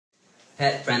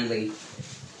pet friendly.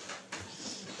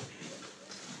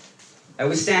 I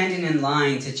was standing in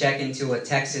line to check into a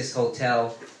Texas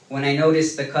hotel when I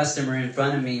noticed the customer in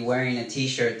front of me wearing a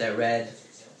t-shirt that read,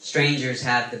 "Strangers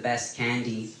have the best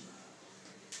candy."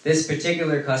 This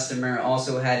particular customer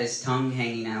also had his tongue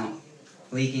hanging out,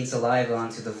 leaking saliva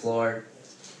onto the floor.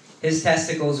 His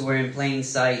testicles were in plain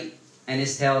sight, and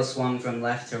his tail swung from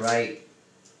left to right.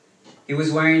 He was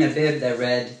wearing a bib that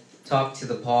read, "Talk to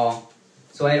the paw,"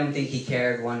 so I don't think he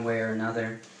cared one way or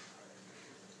another.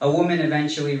 A woman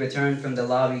eventually returned from the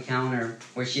lobby counter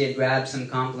where she had grabbed some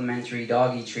complimentary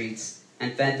doggy treats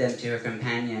and fed them to her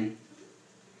companion.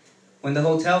 When the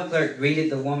hotel clerk greeted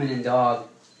the woman and dog,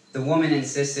 the woman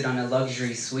insisted on a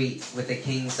luxury suite with a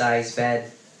king-size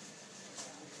bed.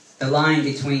 The line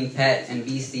between pet and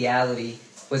bestiality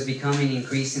was becoming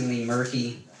increasingly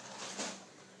murky.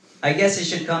 I guess it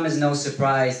should come as no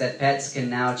surprise that pets can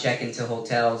now check into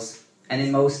hotels, and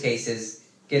in most cases,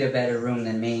 get a better room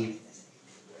than me.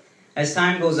 As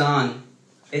time goes on,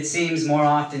 it seems more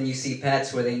often you see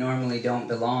pets where they normally don't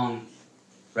belong.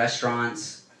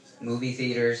 Restaurants, movie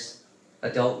theaters,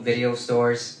 adult video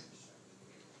stores.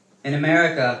 In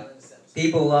America,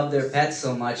 people love their pets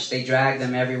so much they drag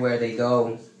them everywhere they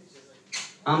go.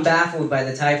 I'm baffled by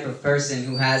the type of person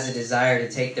who has a desire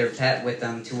to take their pet with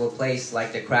them to a place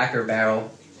like the Cracker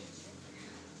Barrel.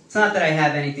 It's not that I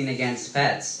have anything against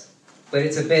pets, but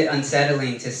it's a bit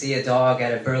unsettling to see a dog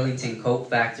at a Burlington coat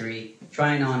factory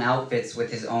trying on outfits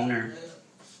with his owner.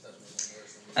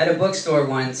 At a bookstore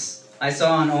once, I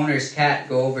saw an owner's cat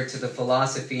go over to the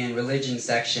philosophy and religion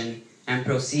section and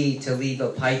proceed to leave a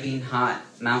piping hot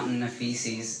mountain of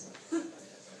feces.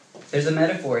 There's a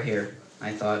metaphor here,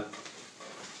 I thought.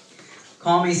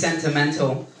 Call me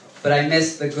sentimental, but I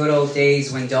miss the good old days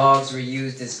when dogs were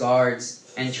used as guards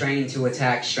and trained to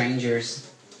attack strangers.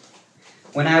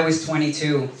 When I was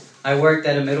 22, I worked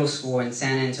at a middle school in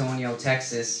San Antonio,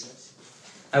 Texas.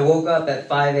 I woke up at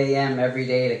 5 a.m. every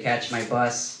day to catch my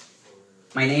bus.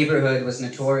 My neighborhood was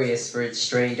notorious for its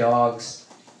stray dogs.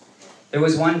 There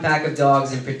was one pack of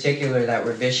dogs in particular that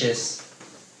were vicious.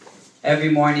 Every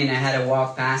morning I had to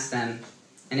walk past them,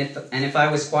 and if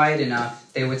I was quiet enough,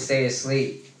 they would stay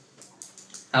asleep.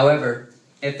 However,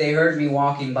 if they heard me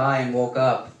walking by and woke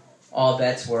up, all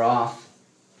bets were off.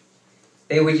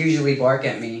 They would usually bark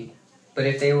at me, but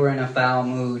if they were in a foul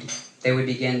mood, they would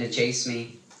begin to chase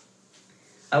me.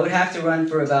 I would have to run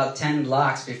for about 10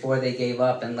 blocks before they gave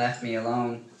up and left me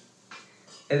alone.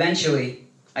 Eventually,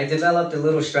 I developed a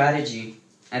little strategy.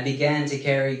 I began to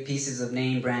carry pieces of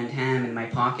name-brand ham in my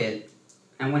pocket,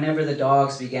 and whenever the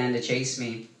dogs began to chase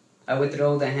me, I would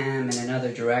throw the ham in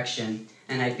another direction,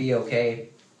 and I'd be okay.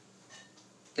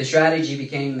 The strategy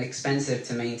became expensive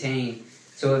to maintain,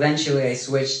 so eventually I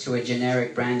switched to a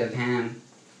generic brand of ham,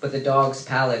 but the dogs'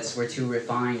 palates were too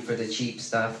refined for the cheap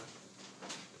stuff.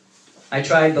 I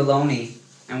tried bologna,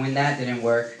 and when that didn't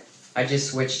work, I just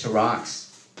switched to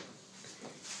rocks.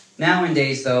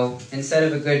 Nowadays, though, instead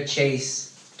of a good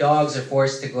chase, dogs are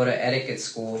forced to go to etiquette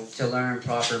school to learn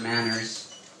proper manners.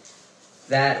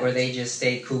 That or they just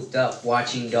stay cooped up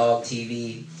watching Dog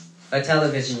TV, a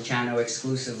television channel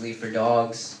exclusively for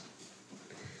dogs.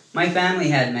 My family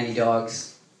had many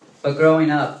dogs, but growing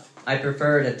up, I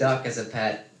preferred a duck as a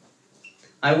pet.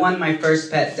 I won my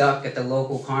first pet duck at the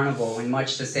local carnival in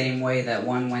much the same way that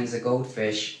one wins a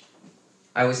goldfish.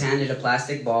 I was handed a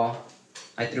plastic ball,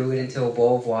 I threw it into a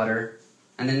bowl of water,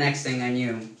 and the next thing I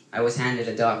knew, I was handed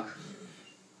a duck.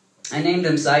 I named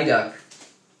him Psyduck,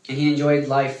 and he enjoyed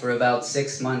life for about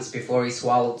 6 months before he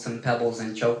swallowed some pebbles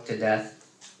and choked to death.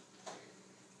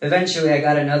 Eventually, I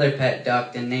got another pet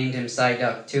duck and named him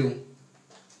Psyduck too.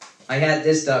 I had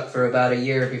this duck for about a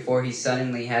year before he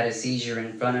suddenly had a seizure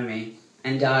in front of me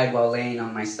and died while laying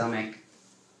on my stomach.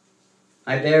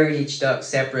 I buried each duck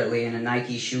separately in a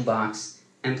Nike shoebox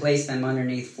and placed them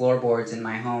underneath floorboards in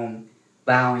my home,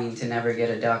 vowing to never get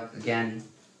a duck again.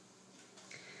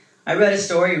 I read a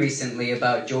story recently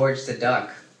about George the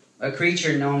Duck, a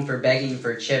creature known for begging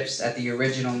for chips at the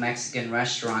original Mexican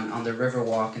restaurant on the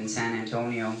Riverwalk in San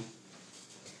Antonio.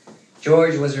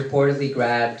 George was reportedly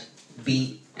grabbed,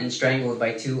 beat, and strangled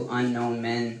by 2 unknown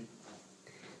men.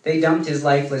 They dumped his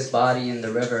lifeless body in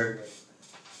the river.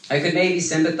 I could maybe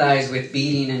sympathize with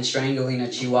beating and strangling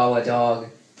a Chihuahua dog,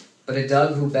 but a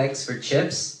dog who begs for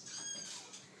chips?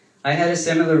 I had a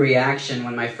similar reaction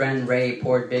when my friend Ray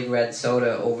poured Big Red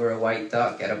soda over a white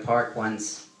duck at a park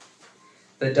once.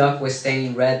 The duck was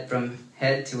stained red from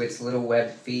head to its little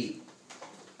webbed feet.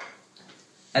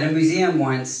 At a museum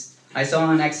once, I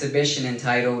saw an exhibition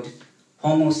entitled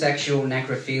Homosexual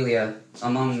Necrophilia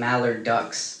Among Mallard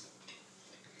Ducks.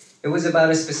 It was about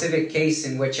a specific case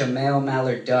in which a male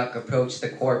mallard duck approached the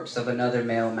corpse of another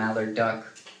male mallard duck.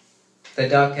 The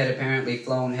duck had apparently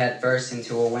flown headfirst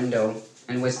into a window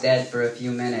and was dead for a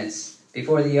few minutes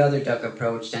before the other duck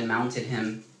approached and mounted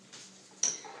him.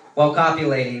 While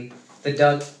copulating, the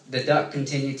duck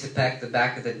continued to peck the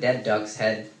back of the dead duck's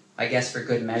head, I guess for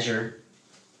good measure.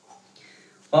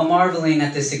 While marveling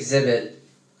at this exhibit,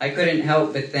 I couldn't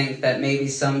help but think that maybe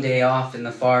someday off in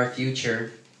the far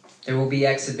future, there will be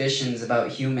exhibitions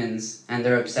about humans and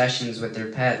their obsessions with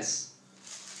their pets.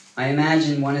 I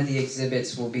imagine one of the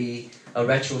exhibits will be a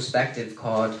retrospective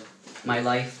called My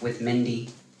Life with Mindy.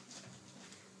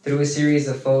 Through a series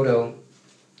of photos,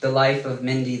 the life of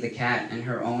Mindy the cat and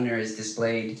her owner is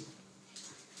displayed.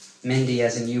 Mindy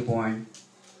as a newborn,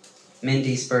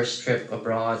 Mindy's first trip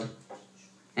abroad,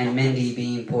 and Mindy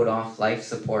being put off life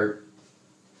support.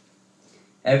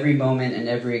 Every moment and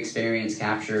every experience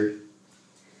captured.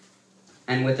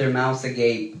 And with their mouths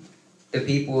agape, the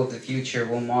people of the future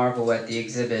will marvel at the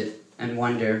exhibit and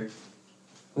wonder,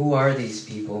 who are these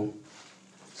people?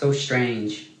 So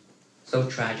strange, so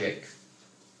tragic.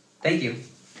 Thank you.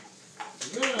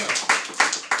 Yeah.